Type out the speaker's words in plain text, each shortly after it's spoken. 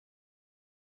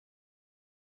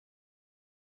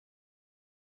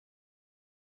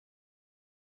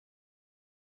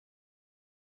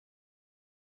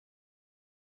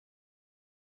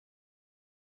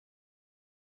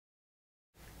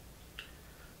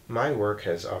My work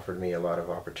has offered me a lot of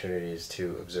opportunities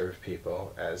to observe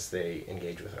people as they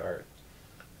engage with art.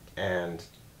 And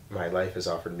my life has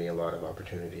offered me a lot of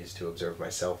opportunities to observe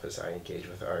myself as I engage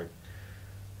with art.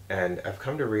 And I've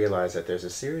come to realize that there's a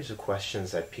series of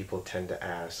questions that people tend to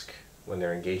ask when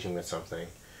they're engaging with something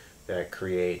that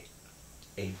create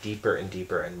a deeper and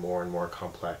deeper and more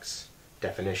complex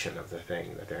definition of the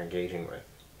thing that they're engaging with.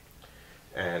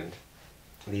 And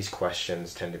these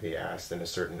questions tend to be asked in a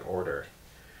certain order.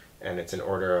 And it's an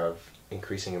order of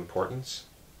increasing importance,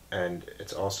 and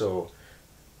it's also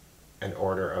an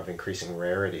order of increasing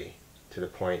rarity, to the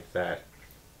point that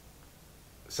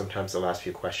sometimes the last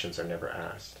few questions are never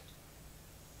asked.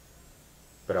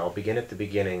 But I'll begin at the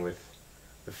beginning with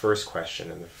the first question,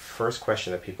 and the first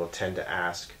question that people tend to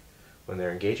ask when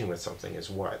they're engaging with something is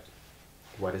what?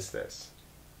 What is this?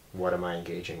 What am I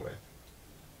engaging with?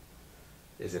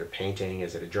 Is it a painting?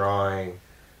 Is it a drawing?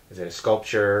 Is it a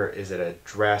sculpture? Is it a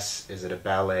dress? Is it a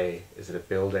ballet? Is it a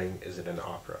building? Is it an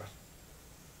opera?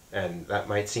 And that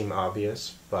might seem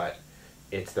obvious, but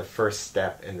it's the first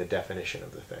step in the definition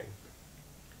of the thing.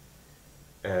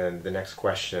 And the next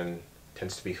question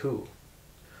tends to be who?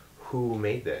 Who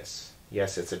made this?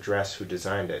 Yes, it's a dress. Who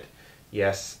designed it?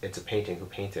 Yes, it's a painting. Who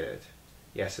painted it?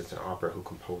 Yes, it's an opera. Who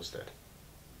composed it?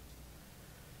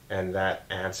 And that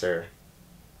answer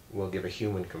will give a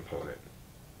human component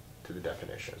to the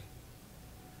definition.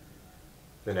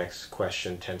 The next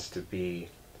question tends to be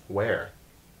where?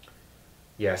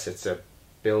 Yes, it's a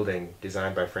building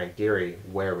designed by Frank Gehry.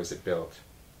 Where was it built?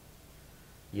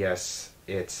 Yes,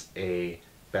 it's a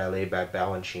ballet by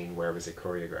Balanchine. Where was it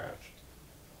choreographed?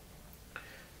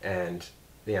 And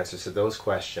the answers to those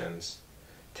questions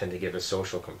tend to give a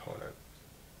social component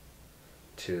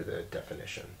to the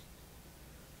definition.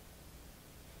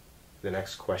 The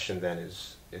next question then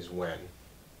is when.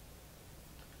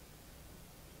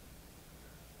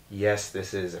 Yes,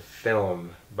 this is a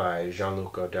film by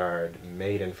Jean-Luc Godard,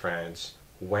 made in France.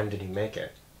 When did he make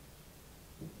it?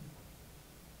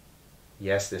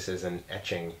 Yes, this is an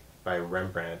etching by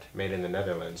Rembrandt, made in the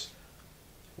Netherlands.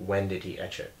 When did he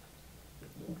etch it?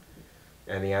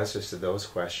 And the answers to those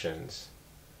questions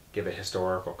give a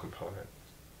historical component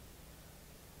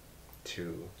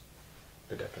to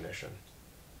the definition.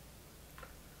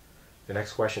 The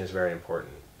next question is very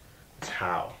important. It's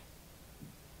how.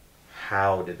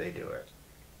 How did they do it?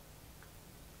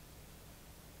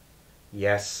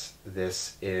 Yes,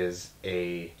 this is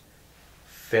a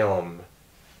film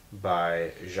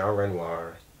by Jean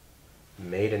Renoir,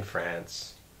 made in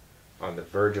France, on the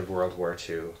verge of World War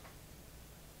II.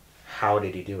 How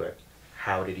did he do it?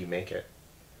 How did he make it?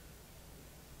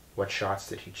 What shots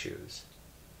did he choose?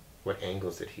 What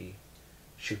angles did he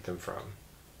shoot them from?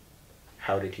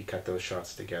 How did he cut those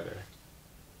shots together?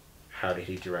 How did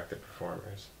he direct the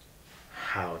performers?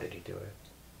 How did he do it?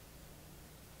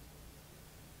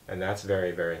 And that's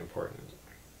very, very important.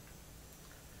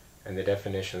 And the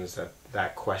definitions that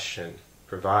that question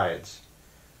provides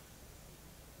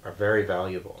are very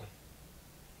valuable.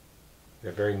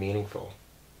 They're very meaningful.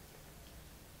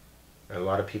 And a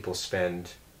lot of people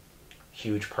spend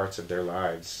huge parts of their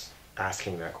lives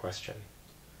asking that question.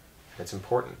 It's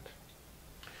important,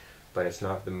 but it's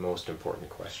not the most important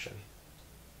question.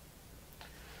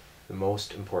 The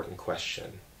most important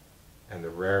question, and the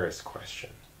rarest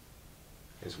question,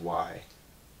 is why.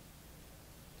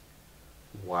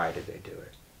 Why did they do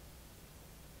it?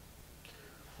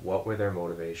 What were their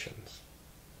motivations?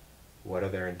 What are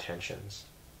their intentions?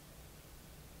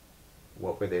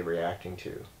 What were they reacting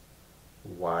to?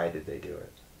 Why did they do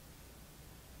it?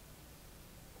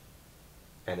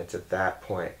 And it's at that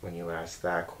point, when you ask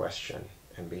that question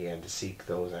and begin to seek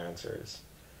those answers,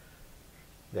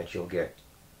 that you'll get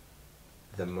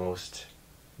the most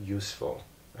useful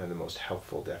and the most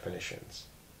helpful definitions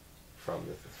from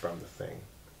the thing.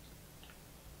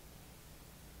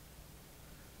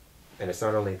 And it's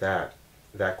not only that.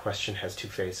 That question has two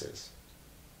faces.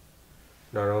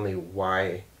 Not only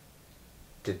why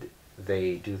did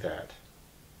they do that?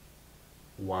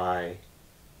 Why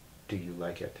do you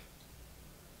like it?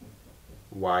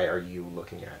 Why are you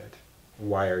looking at it?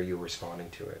 Why are you responding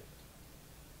to it?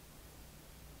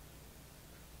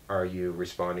 Are you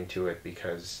responding to it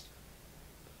because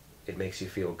it makes you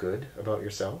feel good about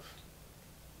yourself?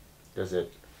 Does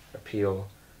it appeal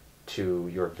to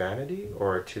your vanity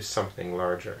or to something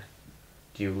larger?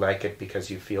 Do you like it because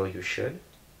you feel you should?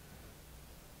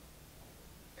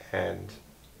 And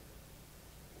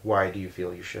why do you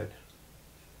feel you should?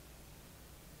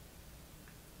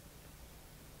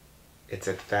 It's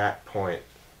at that point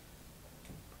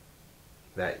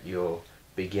that you'll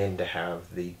begin to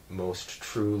have the most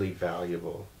truly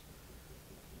valuable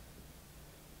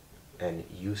and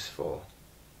useful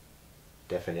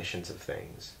definitions of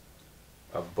things,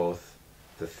 of both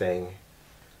the thing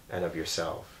and of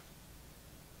yourself.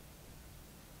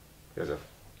 Because of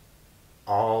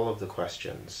all of the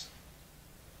questions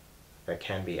that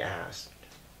can be asked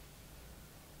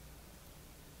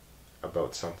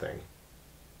about something,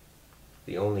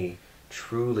 the only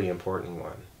truly important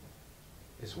one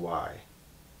is why.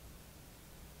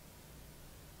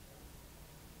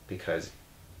 Because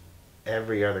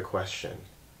every other question,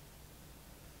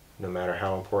 no matter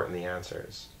how important the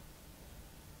answers,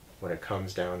 when it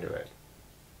comes down to it,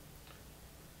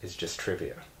 is just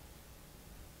trivia.